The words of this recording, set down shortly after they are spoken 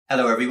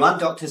Hello everyone,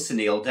 Dr.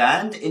 Suneel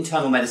Dhand,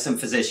 internal medicine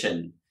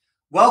physician.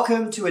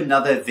 Welcome to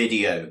another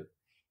video.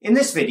 In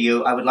this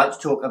video, I would like to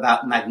talk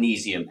about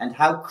magnesium and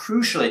how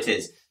crucial it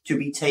is to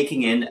be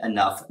taking in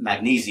enough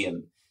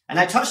magnesium. And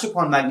I touched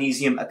upon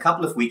magnesium a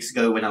couple of weeks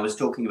ago when I was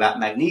talking about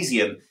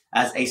magnesium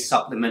as a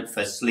supplement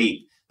for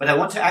sleep. But I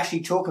want to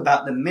actually talk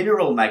about the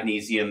mineral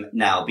magnesium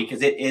now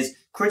because it is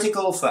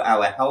critical for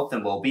our health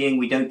and well-being.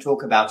 We don't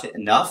talk about it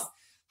enough.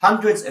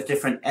 Hundreds of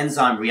different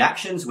enzyme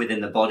reactions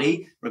within the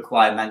body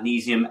require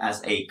magnesium as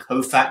a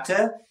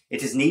cofactor.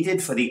 It is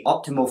needed for the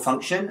optimal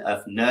function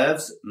of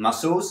nerves,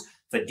 muscles,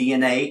 for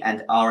DNA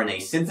and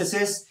RNA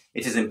synthesis.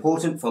 It is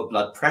important for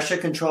blood pressure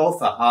control,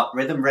 for heart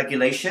rhythm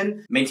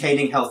regulation,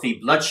 maintaining healthy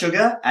blood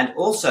sugar, and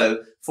also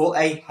for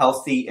a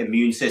healthy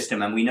immune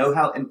system. And we know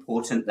how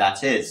important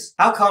that is.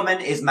 How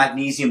common is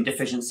magnesium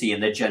deficiency in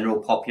the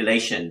general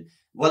population?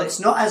 Well, it's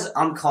not as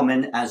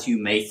uncommon as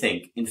you may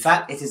think. In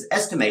fact, it is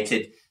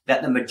estimated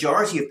that the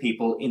majority of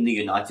people in the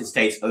United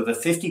States, over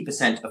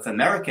 50% of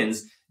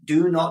Americans,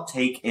 do not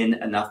take in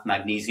enough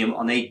magnesium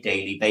on a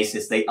daily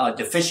basis. They are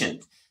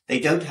deficient. They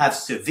don't have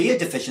severe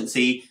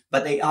deficiency,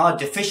 but they are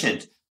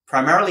deficient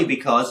primarily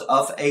because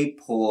of a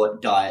poor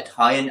diet,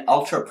 high in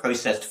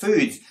ultra-processed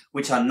foods,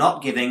 which are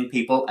not giving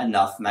people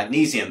enough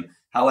magnesium.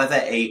 However,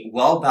 a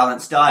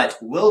well-balanced diet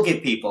will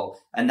give people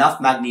enough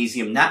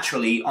magnesium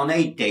naturally on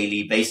a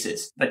daily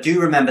basis. But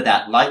do remember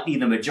that likely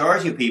the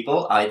majority of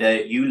people, either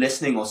you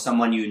listening or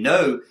someone you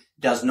know,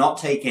 does not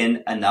take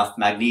in enough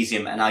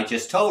magnesium. And I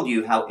just told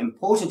you how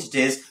important it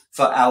is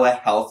for our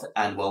health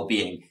and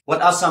well-being.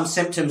 What are some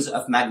symptoms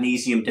of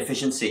magnesium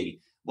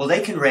deficiency? Well,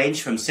 they can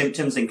range from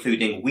symptoms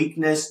including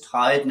weakness,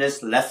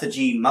 tiredness,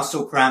 lethargy,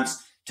 muscle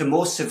cramps, to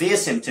more severe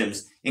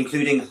symptoms,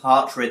 including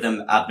heart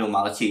rhythm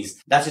abnormalities.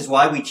 That is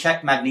why we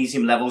check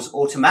magnesium levels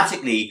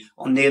automatically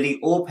on nearly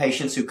all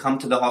patients who come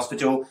to the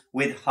hospital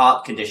with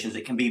heart conditions.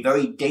 It can be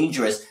very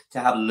dangerous to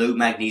have low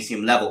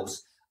magnesium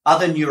levels.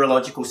 Other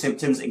neurological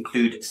symptoms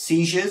include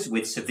seizures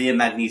with severe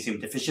magnesium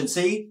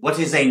deficiency. What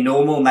is a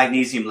normal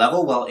magnesium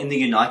level? Well, in the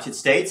United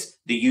States,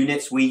 the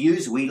units we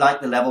use, we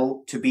like the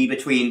level to be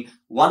between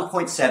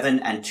 1.7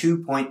 and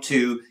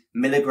 2.2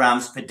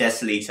 milligrams per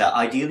deciliter,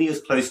 ideally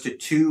as close to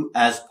 2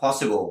 as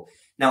possible.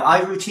 Now,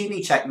 I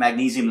routinely check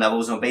magnesium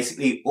levels on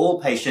basically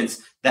all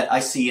patients that I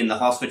see in the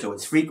hospital.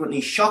 It's frequently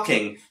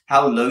shocking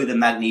how low the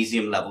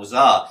magnesium levels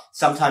are.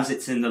 Sometimes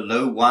it's in the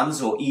low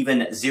ones or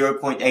even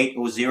 0.8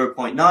 or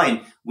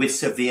 0.9 with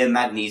severe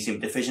magnesium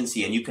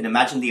deficiency. And you can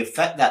imagine the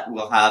effect that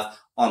will have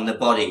on the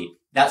body.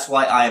 That's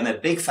why I am a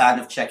big fan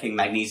of checking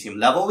magnesium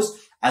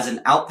levels. As an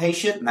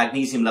outpatient,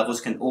 magnesium levels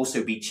can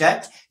also be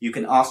checked. You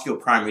can ask your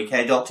primary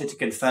care doctor to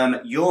confirm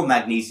your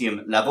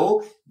magnesium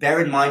level. Bear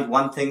in mind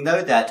one thing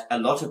though, that a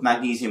lot of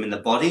magnesium in the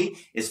body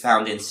is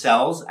found in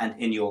cells and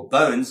in your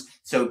bones.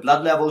 So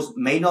blood levels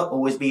may not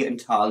always be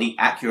entirely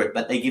accurate,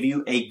 but they give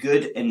you a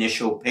good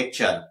initial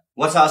picture.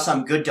 What are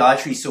some good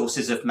dietary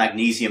sources of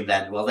magnesium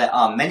then? Well, there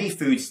are many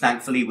foods,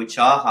 thankfully, which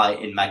are high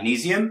in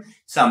magnesium.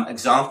 Some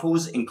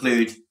examples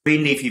include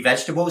green leafy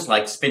vegetables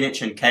like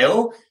spinach and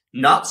kale.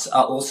 Nuts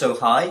are also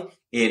high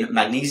in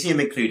magnesium,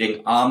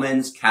 including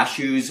almonds,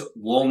 cashews,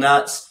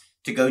 walnuts.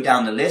 To go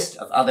down the list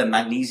of other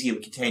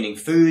magnesium-containing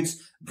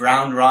foods,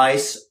 brown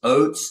rice,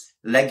 oats,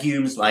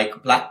 legumes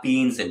like black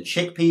beans and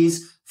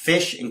chickpeas,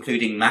 fish,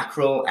 including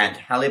mackerel and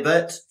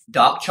halibut,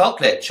 dark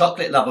chocolate.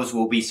 Chocolate lovers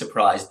will be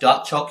surprised.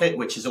 Dark chocolate,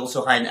 which is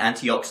also high in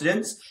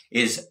antioxidants,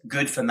 is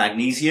good for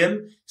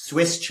magnesium.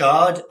 Swiss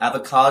chard,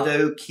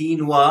 avocado,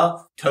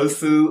 quinoa,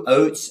 tofu,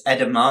 oats,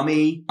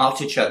 edamame,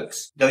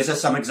 artichokes. Those are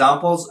some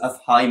examples of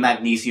high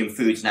magnesium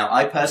foods. Now,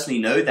 I personally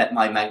know that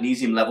my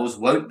magnesium levels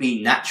won't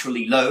be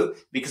naturally low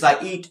because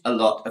I eat a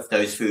lot of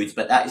those foods,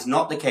 but that is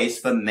not the case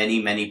for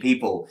many, many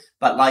people.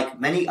 But like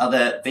many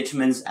other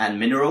vitamins and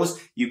minerals,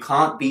 you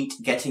can't beat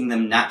getting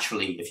them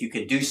naturally if you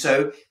can do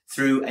so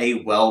through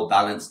a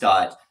well-balanced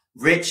diet,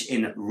 rich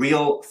in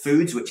real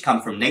foods which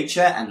come from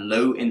nature and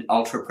low in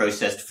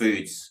ultra-processed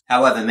foods.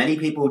 However, many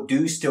people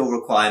do still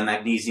require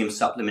magnesium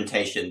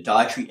supplementation.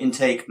 Dietary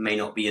intake may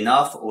not be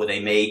enough, or they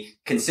may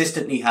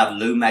consistently have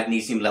low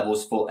magnesium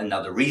levels for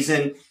another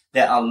reason.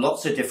 There are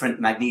lots of different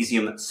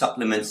magnesium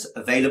supplements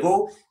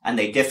available, and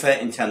they differ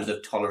in terms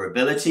of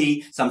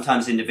tolerability.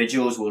 Sometimes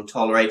individuals will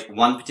tolerate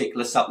one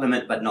particular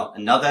supplement but not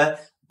another.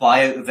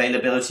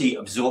 Bioavailability,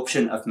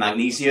 absorption of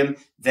magnesium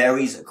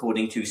varies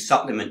according to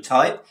supplement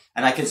type,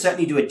 and I can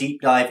certainly do a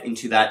deep dive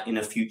into that in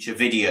a future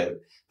video.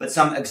 But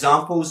some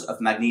examples of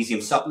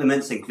magnesium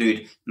supplements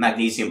include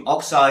magnesium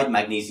oxide,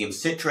 magnesium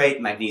citrate,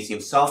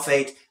 magnesium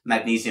sulfate,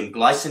 magnesium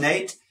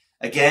glycinate.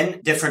 Again,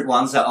 different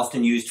ones are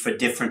often used for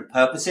different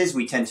purposes.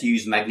 We tend to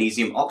use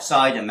magnesium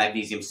oxide and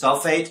magnesium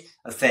sulfate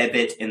a fair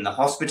bit in the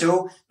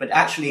hospital, but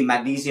actually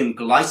magnesium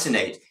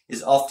glycinate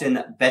is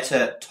often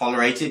better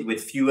tolerated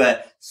with fewer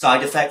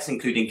side effects,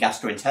 including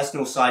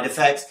gastrointestinal side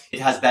effects.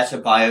 It has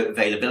better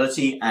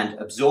bioavailability and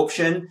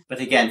absorption. But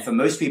again, for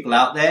most people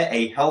out there,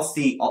 a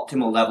healthy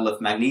optimal level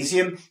of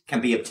magnesium can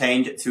be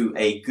obtained through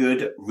a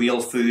good real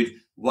food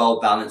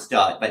well-balanced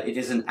diet, but it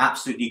is an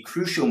absolutely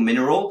crucial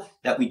mineral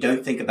that we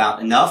don't think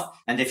about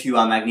enough. And if you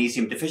are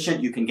magnesium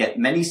deficient, you can get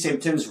many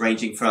symptoms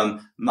ranging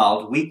from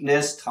mild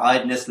weakness,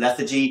 tiredness,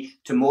 lethargy,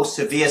 to more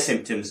severe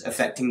symptoms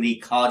affecting the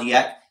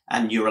cardiac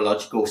and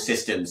neurological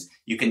systems.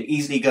 You can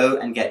easily go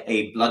and get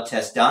a blood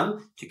test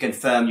done to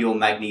confirm your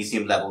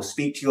magnesium levels.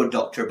 Speak to your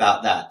doctor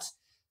about that.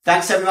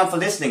 Thanks everyone for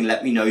listening.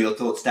 Let me know your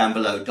thoughts down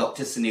below.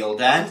 Dr. Suneel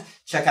Dhand.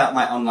 Check out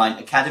my online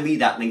academy.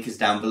 That link is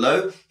down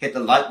below. Hit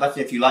the like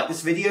button if you like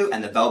this video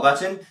and the bell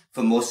button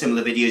for more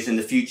similar videos in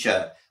the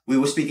future. We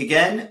will speak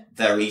again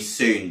very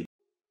soon.